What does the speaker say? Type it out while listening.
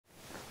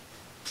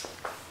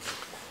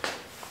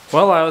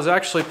Well, I was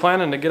actually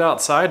planning to get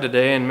outside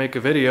today and make a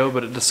video,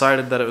 but it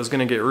decided that it was going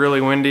to get really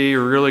windy,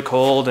 really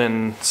cold,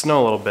 and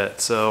snow a little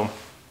bit, so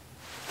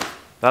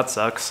that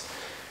sucks.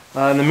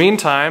 In the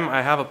meantime,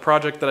 I have a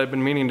project that I've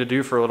been meaning to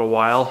do for a little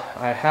while.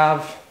 I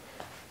have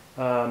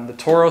the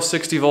Toro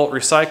 60-volt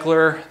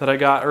recycler that I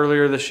got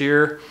earlier this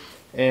year,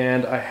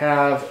 and I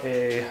have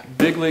a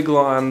Big League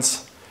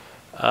Lawns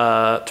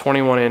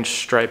 21-inch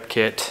stripe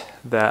kit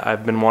that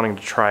I've been wanting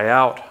to try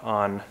out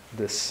on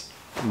this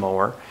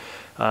mower.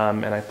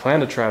 And I plan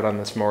to try it on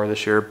this mower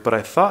this year, but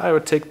I thought I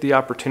would take the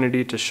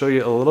opportunity to show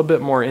you a little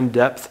bit more in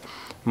depth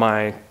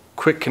my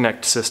quick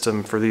connect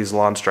system for these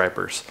lawn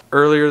stripers.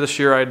 Earlier this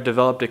year I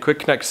developed a quick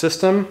connect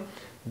system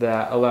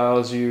that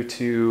allows you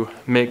to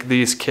make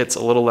these kits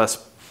a little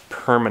less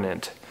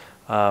permanent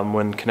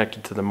when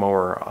connected to the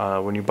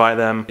mower. When you buy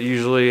them,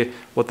 usually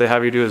what they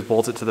have you do is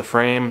bolt it to the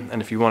frame,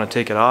 and if you want to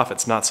take it off,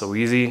 it's not so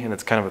easy, and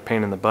it's kind of a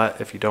pain in the butt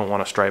if you don't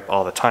want to stripe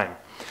all the time.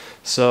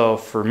 So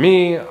for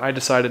me, I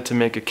decided to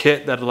make a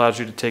kit that allows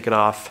you to take it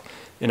off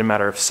in a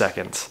matter of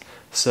seconds.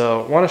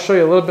 So I want to show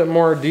you a little bit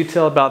more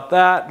detail about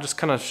that, just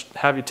kind of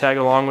have you tag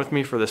along with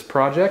me for this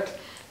project.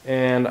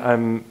 And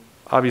I'm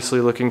obviously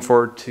looking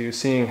forward to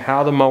seeing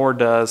how the mower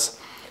does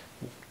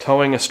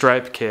towing a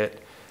stripe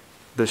kit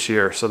this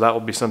year. So that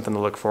will be something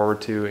to look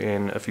forward to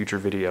in a future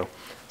video.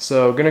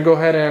 So I'm going to go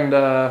ahead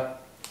and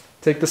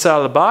take this out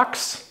of the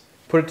box,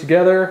 put it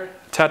together,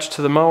 attach it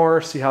to the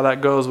mower, see how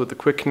that goes with the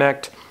quick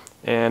connect.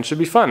 And should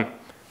be fun.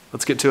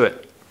 Let's get to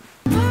it.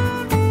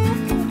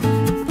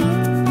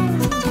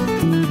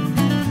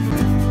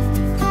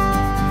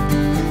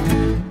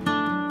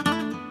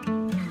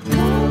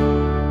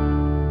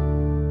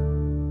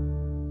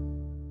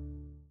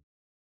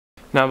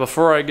 Now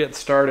before I get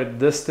started,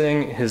 this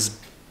thing is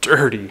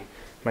dirty.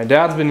 My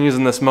dad's been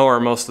using this mower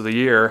most of the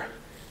year,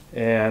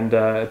 and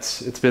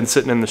it's been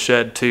sitting in the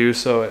shed too,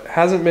 so it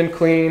hasn't been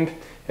cleaned.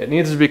 It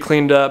needs to be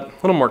cleaned up, a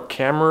little more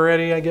camera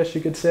ready, I guess you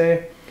could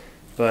say.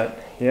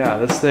 But yeah,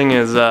 this thing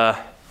is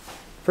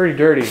pretty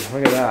dirty.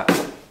 Look at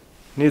that.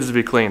 Needs to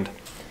be cleaned.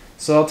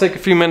 So I'll take a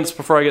few minutes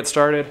before I get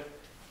started,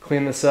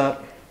 clean this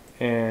up,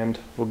 and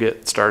we'll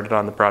get started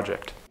on the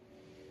project.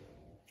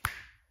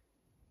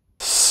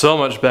 So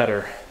much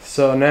better.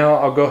 So now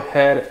I'll go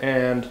ahead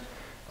and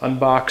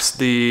unbox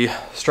the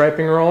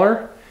striping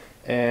roller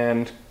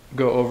and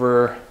go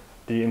over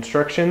the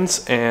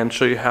instructions and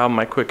show you how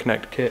my quick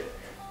connect kit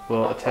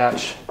will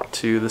attach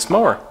to this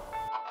mower.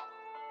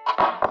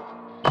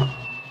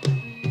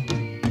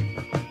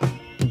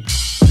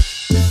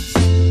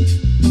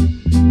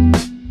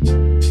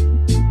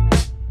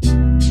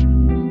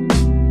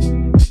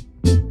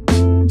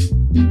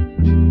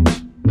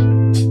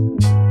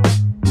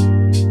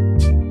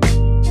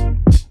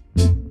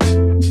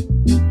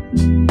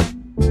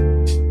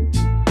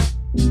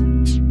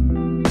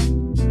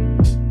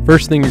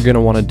 First thing you're going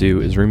to want to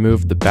do is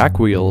remove the back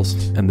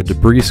wheels and the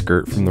debris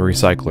skirt from the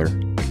recycler.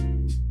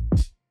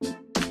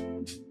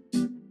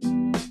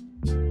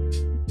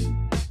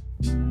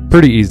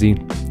 Pretty easy.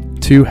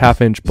 2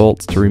 half-inch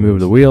bolts to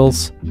remove the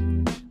wheels,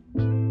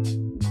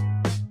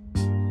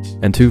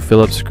 and 2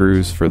 Phillips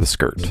screws for the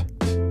skirt.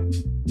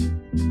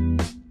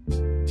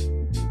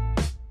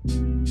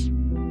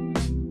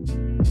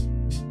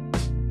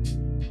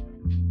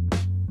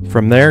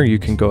 From there, you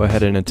can go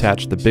ahead and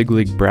attach the Big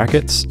League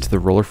brackets to the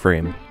roller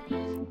frame.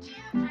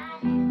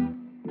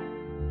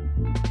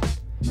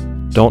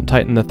 Don't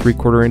tighten the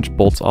 3/4 inch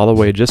bolts all the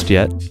way just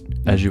yet,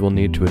 as you will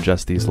need to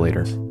adjust these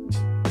later.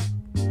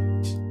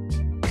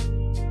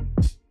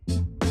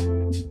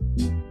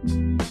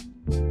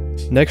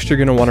 Next, you're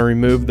going to want to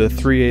remove the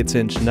 3/8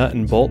 inch nut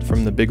and bolt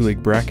from the Big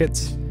League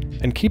brackets,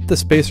 and keep the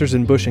spacers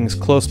and bushings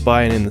close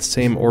by and in the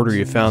same order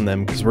you found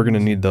them, because we're going to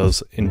need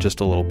those in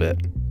just a little bit.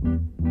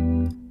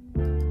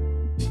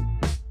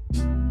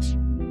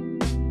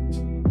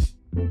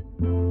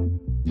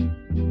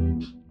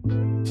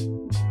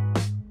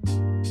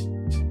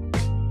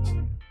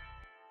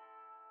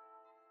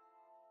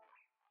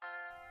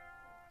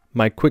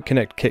 My quick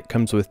connect kit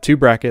comes with 2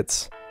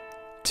 brackets,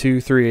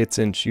 2 3/8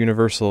 inch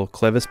universal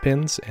clevis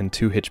pins, and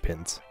 2 hitch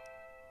pins.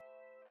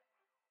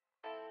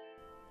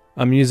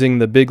 I'm using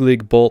the Big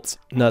League bolts,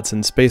 nuts,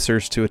 and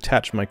spacers to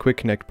attach my quick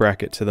connect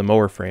bracket to the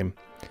mower frame.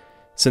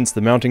 Since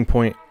the mounting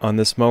point on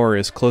this mower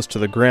is close to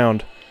the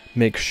ground,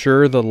 make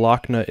sure the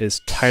lock nut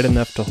is tight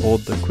enough to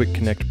hold the quick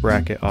connect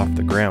bracket off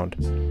the ground.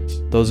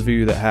 Those of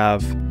you that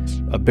have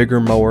a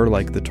bigger mower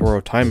like the Toro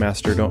Time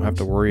Master don't have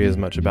to worry as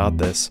much about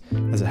this,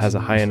 as it has a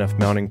high enough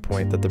mounting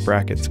point that the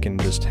brackets can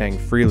just hang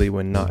freely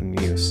when not in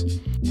use.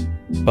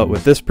 But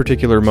with this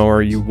particular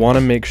mower, you want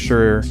to make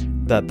sure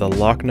that the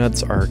lock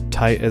nuts are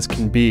tight as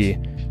can be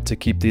to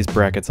keep these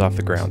brackets off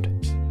the ground.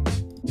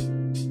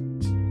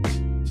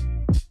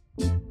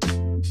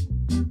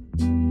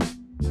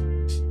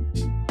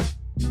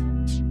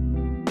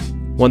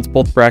 Once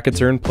both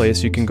brackets are in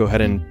place, you can go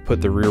ahead and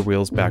put the rear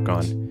wheels back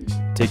on.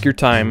 Take your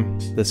time,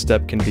 this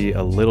step can be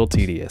a little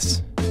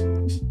tedious.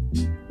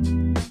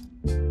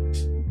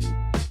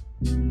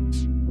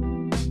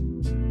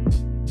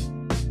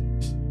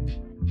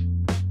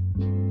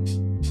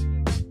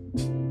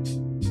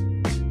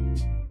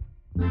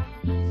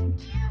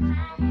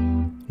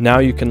 Now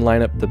you can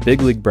line up the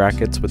big league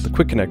brackets with the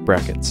quick connect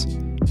brackets.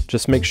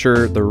 Just make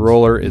sure the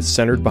roller is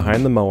centered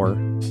behind the mower,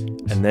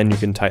 and then you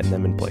can tighten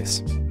them in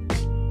place.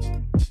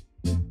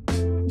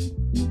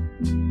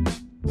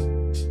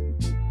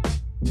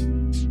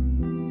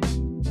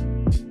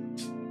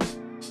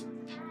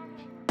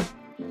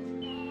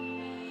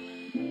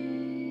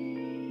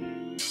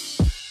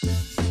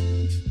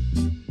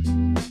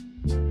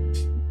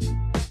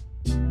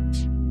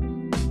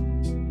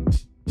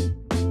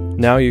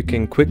 Now you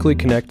can quickly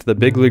connect the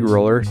big league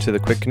roller to the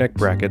quick connect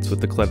brackets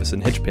with the clevis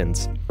and hitch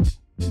pins.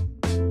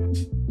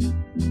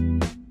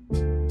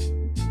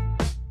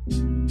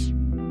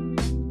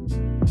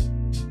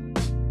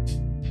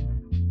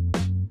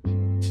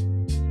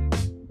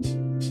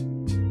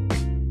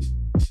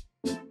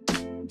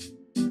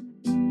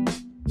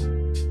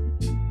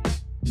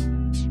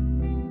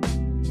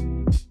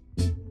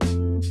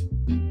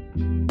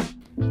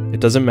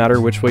 It doesn't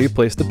matter which way you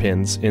place the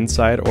pins,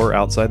 inside or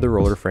outside the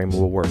roller frame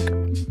will work.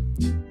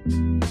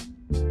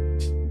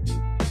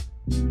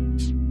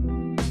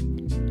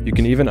 You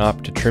can even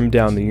opt to trim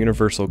down the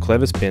universal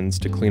clevis pins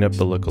to clean up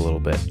the look a little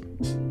bit.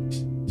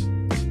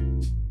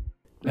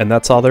 And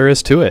that's all there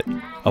is to it.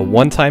 A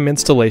one-time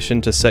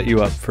installation to set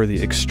you up for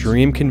the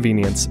extreme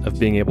convenience of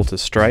being able to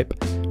stripe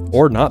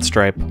or not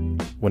stripe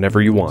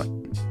whenever you want.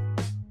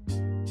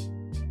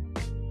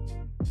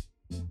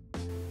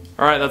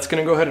 Alright, that's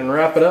going to go ahead and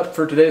wrap it up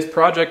for today's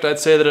project. I'd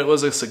say that it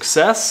was a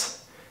success.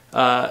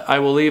 I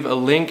will leave a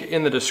link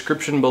in the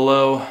description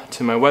below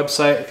to my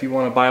website. If you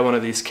want to buy one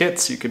of these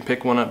kits, you can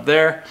pick one up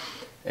there.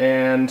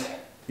 And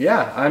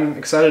yeah, I'm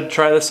excited to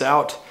try this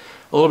out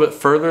a little bit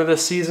further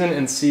this season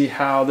and see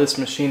how this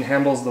machine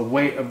handles the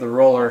weight of the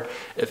roller.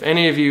 If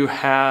any of you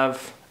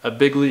have a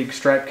big league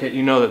stripe kit,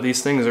 you know that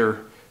these things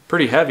are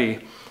pretty heavy,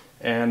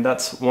 and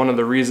that's one of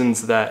the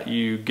reasons that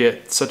you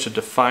get such a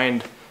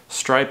defined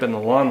stripe in the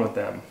lawn with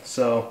them.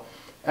 So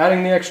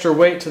adding the extra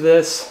weight to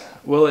this,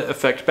 will it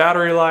affect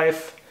battery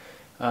life?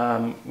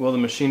 Will the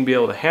machine be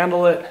able to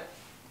handle it?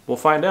 We'll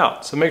find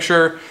out. So make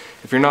sure,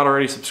 if you're not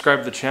already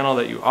subscribed to the channel,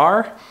 that you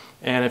are.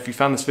 And if you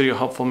found this video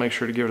helpful, make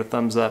sure to give it a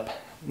thumbs up.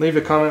 Leave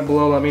a comment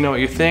below, let me know what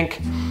you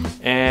think.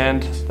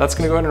 And that's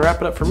gonna go ahead and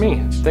wrap it up for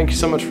me. Thank you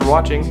so much for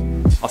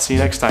watching. I'll see you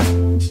next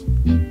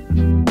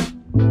time.